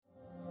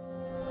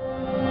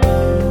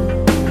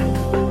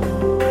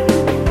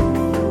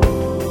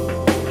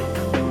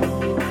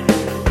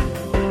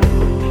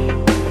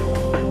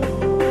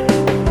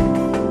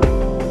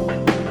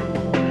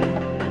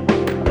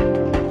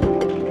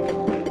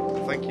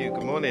you.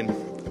 Good morning.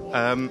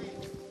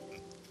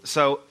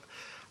 So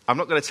I'm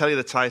not going to tell you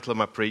the title of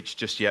my preach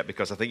just yet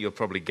because I think you'll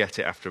probably get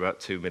it after about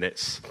 2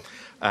 minutes.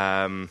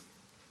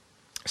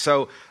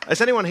 So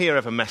has anyone here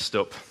ever messed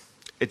up?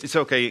 It's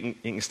okay, you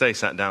can stay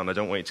sat down. I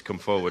don't want you to come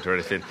forward or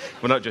anything.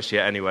 Well, not just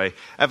yet anyway.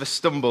 Ever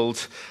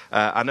stumbled?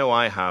 I know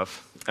I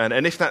have.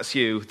 And if that's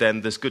you,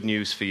 then there's good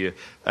news for you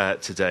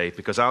today,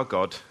 because our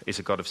God is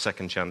a God of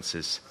second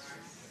chances.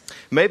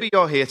 Maybe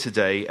you're here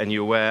today and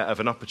you're aware of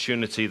an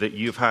opportunity that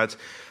you've had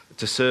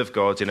to serve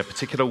God in a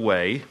particular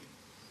way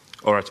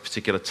or at a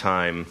particular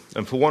time.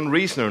 And for one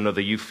reason or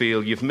another, you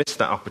feel you've missed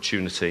that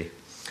opportunity.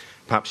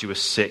 Perhaps you were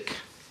sick,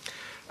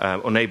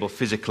 unable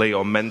physically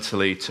or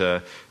mentally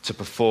to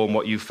perform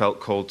what you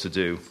felt called to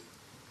do.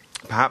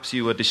 Perhaps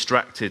you were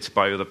distracted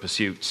by other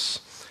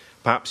pursuits.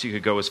 Perhaps you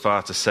could go as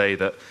far to say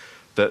that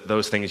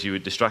those things you were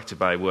distracted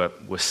by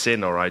were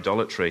sin or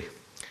idolatry.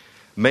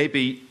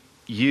 Maybe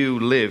you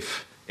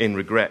live in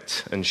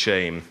regret and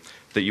shame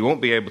that you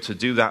won't be able to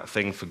do that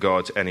thing for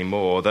God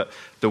anymore, that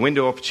the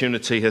window of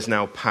opportunity has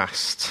now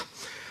passed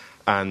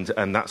and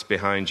that's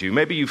behind you.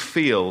 Maybe you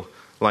feel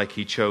like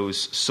he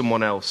chose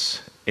someone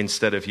else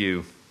instead of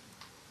you.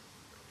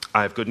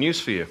 I have good news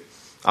for you.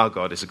 Our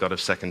God is a God of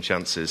second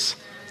chances.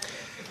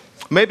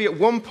 Maybe at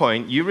one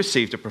point you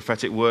received a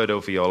prophetic word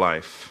over your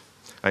life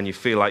and you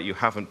feel like you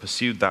haven't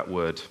pursued that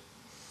word.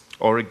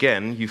 Or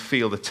again, you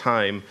feel the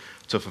time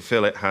to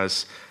fulfill it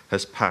has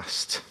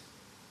passed.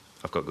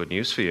 I've got good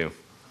news for you.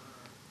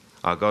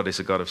 Our God is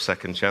a God of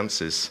second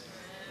chances.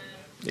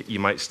 You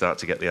might start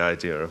to get the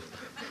idea of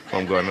what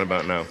I'm going on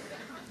about now.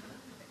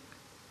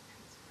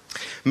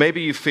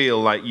 Maybe you feel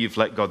like you've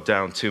let God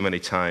down too many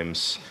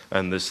times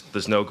and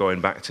there's no going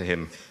back to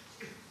him.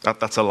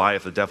 That's a lie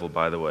of the devil,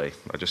 by the way.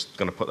 I'm just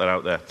going to put that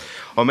out there.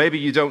 Or maybe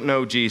you don't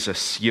know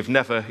Jesus. You've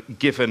never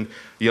given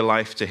your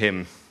life to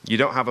him. You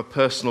don't have a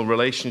personal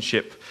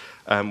relationship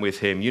with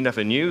him. You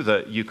never knew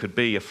that you could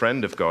be a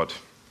friend of God.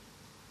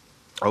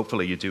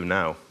 Hopefully you do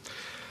now.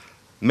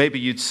 Maybe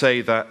you'd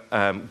say that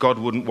God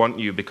wouldn't want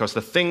you because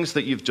the things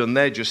that you've done,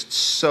 they're just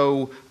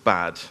so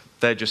bad.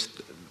 They're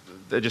just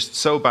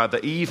so bad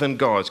that even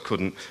God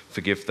couldn't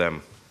forgive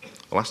them.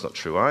 Well, that's not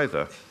true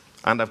either.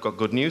 And I've got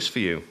good news for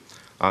you.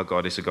 Our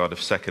God is a God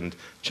of second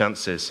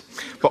chances.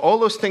 But all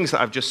those things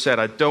that I've just said,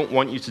 I don't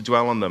want you to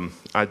dwell on them.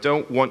 I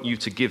don't want you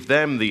to give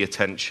them the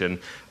attention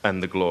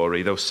and the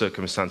glory, those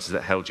circumstances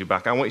that held you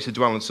back. I want you to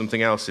dwell on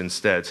something else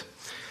instead.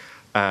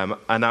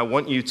 And I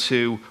want you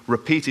to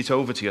repeat it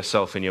over to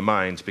yourself in your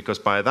mind, because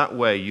by that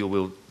way you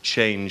will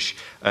change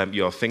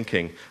your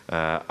thinking,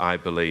 I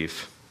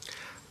believe.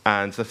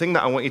 And the thing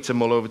that I want you to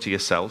mull over to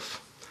yourself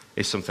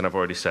is something I've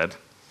already said.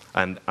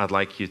 And I'd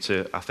like you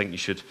to, I think you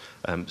should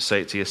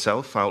say it to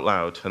yourself out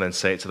loud and then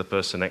say it to the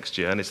person next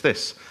to you. And it's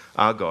this: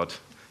 our God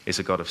is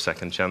a God of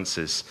second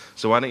chances.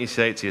 So why don't you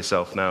say it to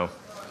yourself now?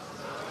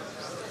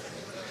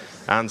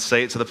 And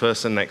say it to the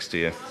person next to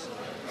you.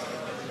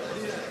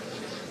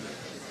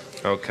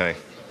 Okay.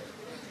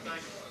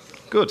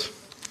 Good.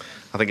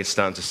 I think it's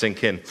starting to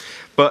sink in.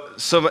 But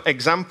some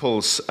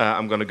examples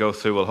I'm going to go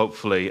through will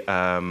hopefully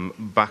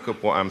back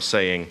up what I'm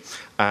saying.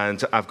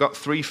 And I've got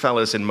 3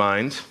 fellas in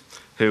mind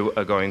who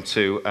are going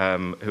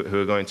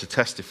to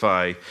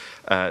testify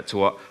to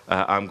what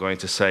I'm going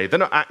to say. They're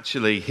not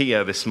actually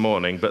here this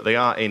morning, but they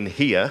are in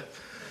here.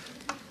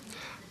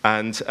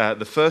 And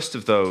the first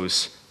of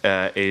those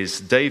is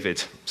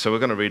David. So we're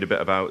going to read a bit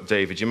about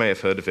David. You may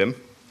have heard of him.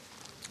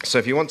 So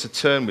if you want to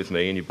turn with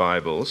me in your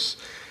Bibles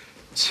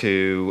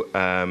to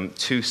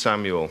 2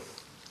 Samuel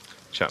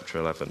chapter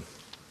 11.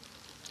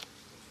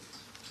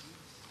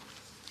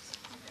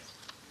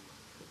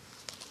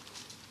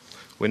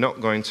 We're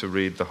not going to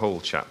read the whole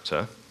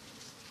chapter.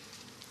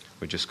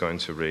 We're just going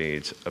to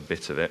read a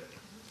bit of it.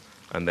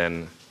 And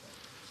then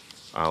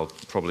I'll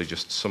probably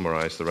just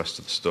summarize the rest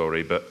of the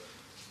story. But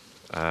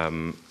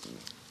I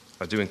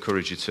do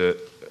encourage you to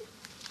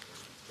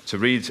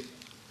read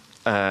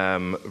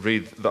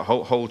the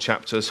whole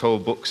chapters, whole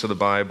books of the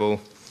Bible,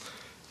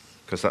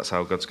 because that's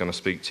how God's going to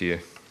speak to you.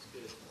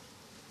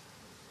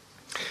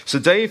 So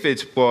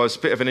David was a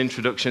bit of an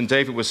introduction.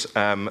 David was,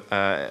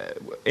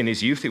 in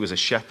his youth, he was a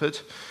shepherd.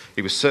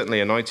 He was certainly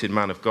an anointed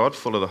man of God,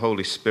 full of the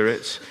Holy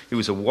Spirit. He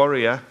was a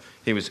warrior.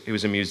 He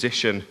was a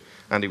musician,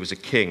 and he was a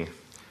king.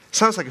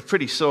 Sounds like a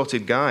pretty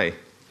sorted guy,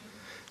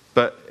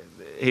 but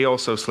he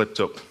also slipped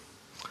up,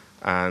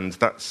 and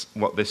that's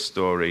what this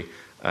story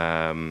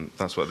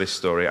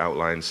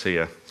outlines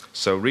here.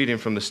 So reading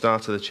from the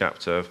start of the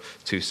chapter of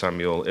 2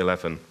 Samuel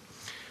 11.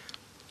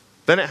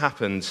 Then it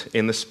happened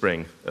in the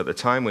spring, at the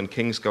time when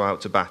kings go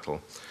out to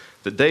battle,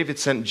 that David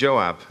sent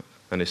Joab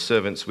and his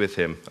servants with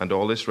him and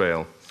all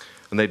Israel,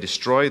 and they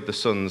destroyed the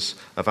sons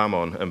of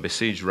Ammon and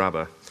besieged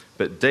Rabbah.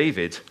 But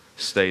David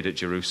stayed at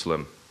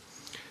Jerusalem.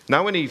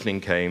 Now when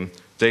evening came,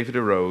 David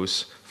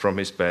arose from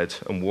his bed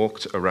and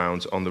walked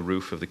around on the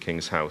roof of the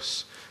king's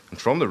house. And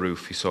from the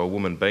roof he saw a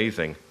woman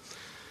bathing.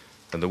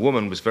 And the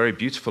woman was very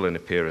beautiful in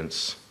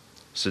appearance.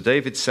 So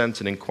David sent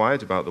and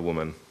inquired about the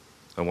woman.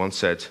 And one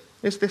said,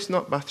 "Is this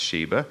not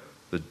Bathsheba,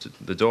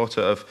 the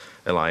daughter of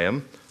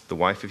Eliam, the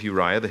wife of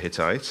Uriah the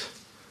Hittite.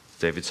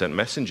 David sent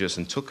messengers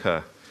and took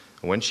her.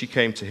 And when she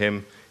came to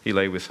him, he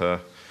lay with her.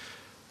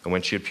 And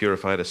when she had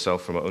purified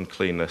herself from her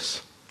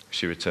uncleanness,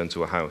 she returned to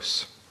her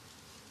house.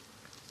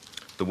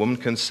 The woman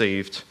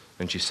conceived,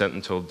 and she sent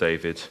and told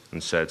David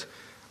and said,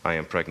 I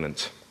am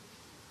pregnant.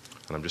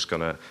 And I'm just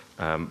going to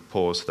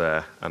pause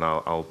there, and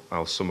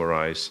I'll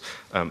summarize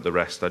the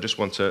rest. I just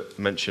want to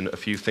mention a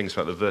few things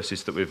about the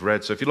verses that we've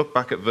read. So if you look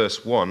back at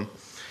verse 1,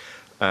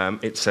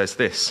 it says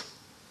this.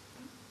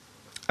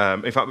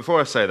 In fact,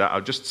 before I say that,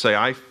 I'll just say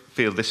I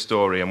feel this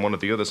story and one of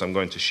the others I'm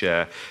going to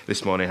share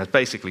this morning has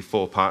basically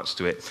 4 parts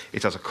to it.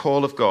 It has a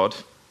call of God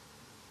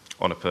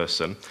on a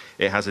person.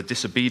 It has a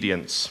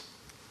disobedience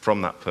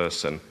from that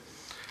person.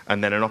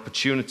 And then an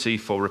opportunity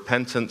for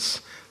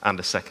repentance and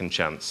a second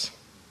chance.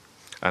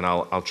 And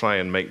I'll try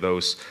and make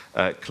those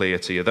clear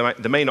to you.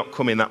 They may not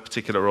come in that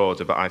particular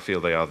order, but I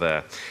feel they are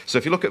there. So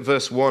if you look at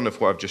verse 1 of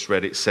what I've just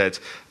read, it said,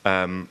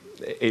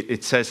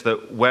 it says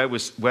that where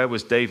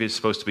was David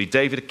supposed to be?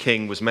 David, a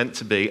king, was meant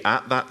to be,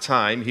 at that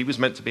time, he was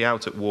meant to be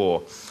out at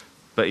war.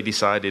 But he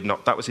decided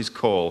not. That was his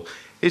call.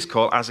 His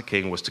call as a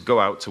king was to go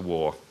out to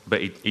war.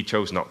 But he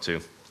chose not to.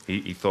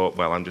 He thought,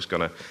 well, I'm just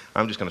going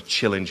to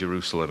chill in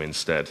Jerusalem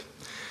instead.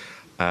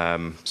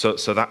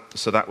 So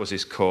that was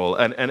his call.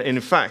 And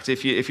in fact,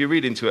 if you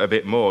read into it a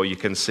bit more, you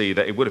can see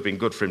that it would have been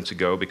good for him to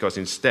go, because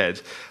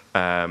instead,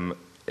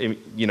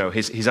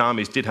 his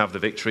armies did have the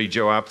victory.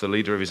 Joab, the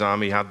leader of his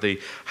army, had the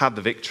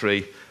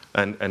victory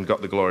and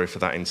got the glory for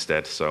that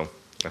instead. So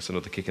that's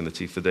another kick in the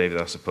teeth for David,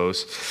 I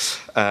suppose.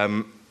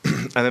 And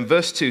then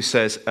verse 2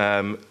 says,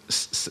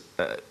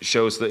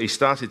 shows that he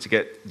started to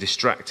get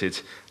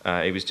distracted.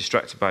 He was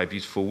distracted by a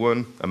beautiful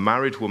woman, a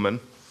married woman,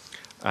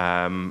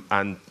 and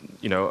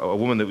a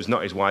woman that was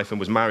not his wife and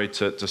was married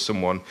to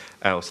someone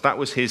else. That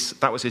was his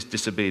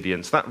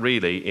disobedience. That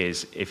really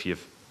is, if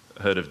you've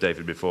heard of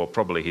David before,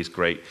 probably his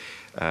great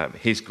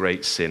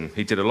sin.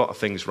 He did a lot of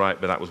things right,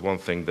 but that was one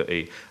thing that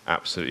he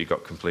absolutely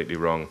got completely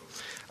wrong.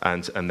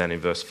 And then in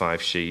verse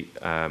 5,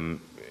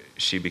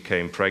 she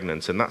became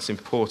pregnant, and that's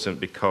important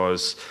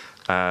because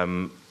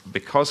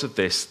of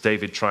this,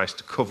 David tries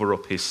to cover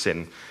up his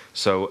sin.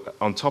 So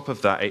on top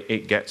of that,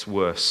 it gets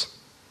worse.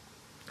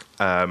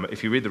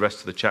 If you read the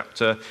rest of the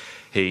chapter,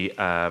 he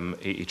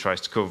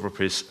tries to cover up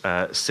his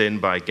sin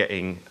by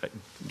getting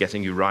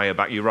Uriah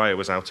back. Uriah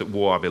was out at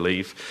war, I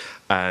believe,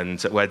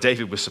 and where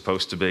David was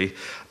supposed to be,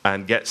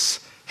 and gets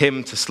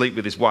him to sleep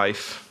with his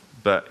wife,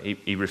 but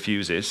he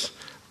refuses.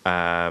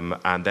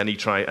 And then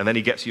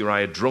he gets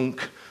Uriah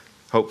drunk,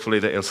 hopefully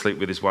that he'll sleep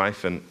with his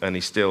wife, and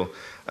he still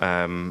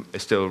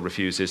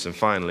refuses. And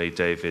finally,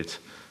 David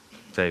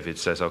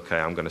says, "Okay,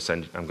 I'm going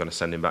to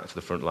send him back to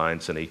the front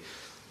lines," and he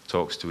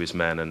talks to his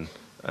men,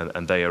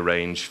 and they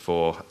arrange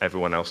for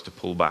everyone else to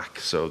pull back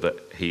so that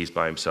he's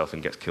by himself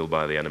and gets killed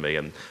by the enemy.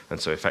 And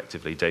so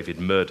effectively, David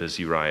murders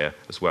Uriah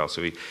as well.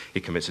 So he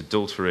commits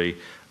adultery,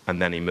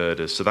 and then he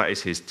murders. So that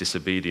is his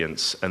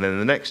disobedience. And then in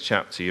the next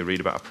chapter, you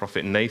read about a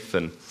prophet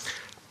Nathan.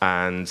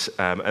 And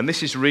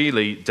this is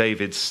really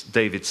David's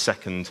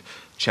second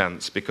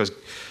chance, because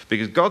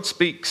God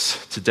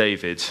speaks to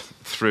David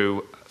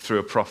through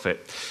a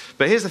prophet.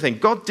 But here's the thing,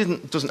 God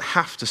doesn't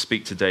have to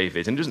speak to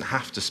David, and doesn't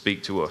have to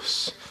speak to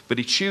us, but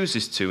he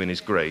chooses to, in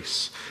his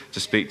grace, to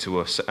speak to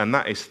us. And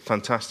that is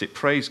fantastic.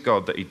 Praise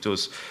God that he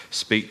does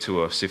speak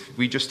to us, if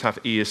we just have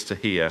ears to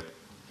hear.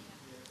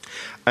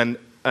 And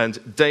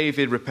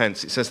David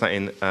repents. It says that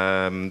in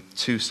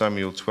 2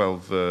 Samuel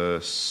 12,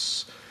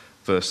 verse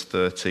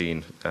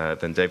 13.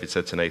 Then David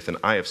said to Nathan,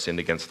 "I have sinned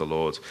against the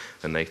Lord."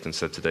 And Nathan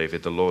said to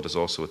David, "The Lord has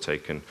also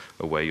taken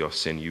away your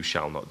sin. You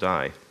shall not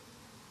die."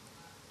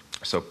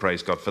 So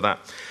praise God for that.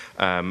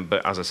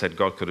 But as I said,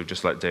 God could have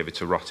just let David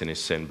to rot in his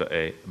sin,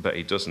 but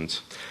he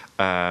doesn't.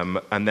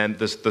 And then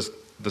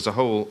there's a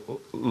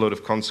whole load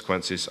of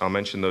consequences. I'll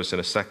mention those in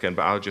a second,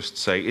 but I'll just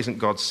say, isn't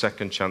God's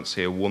second chance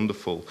here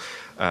wonderful?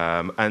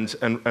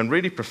 And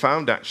really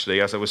profound, actually.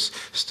 As I was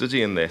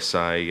studying this,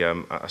 I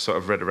sort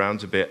of read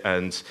around a bit,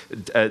 and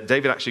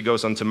David actually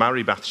goes on to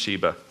marry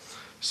Bathsheba.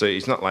 So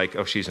he's not like,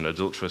 oh, she's an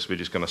adulteress, we're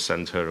just going to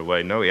send her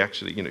away. No, he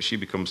actually, she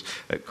becomes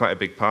quite a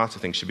big part. I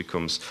think she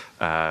becomes,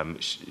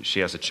 she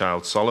has a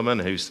child, Solomon,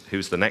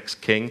 who's the next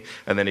king.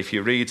 And then if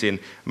you read in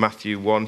Matthew 1,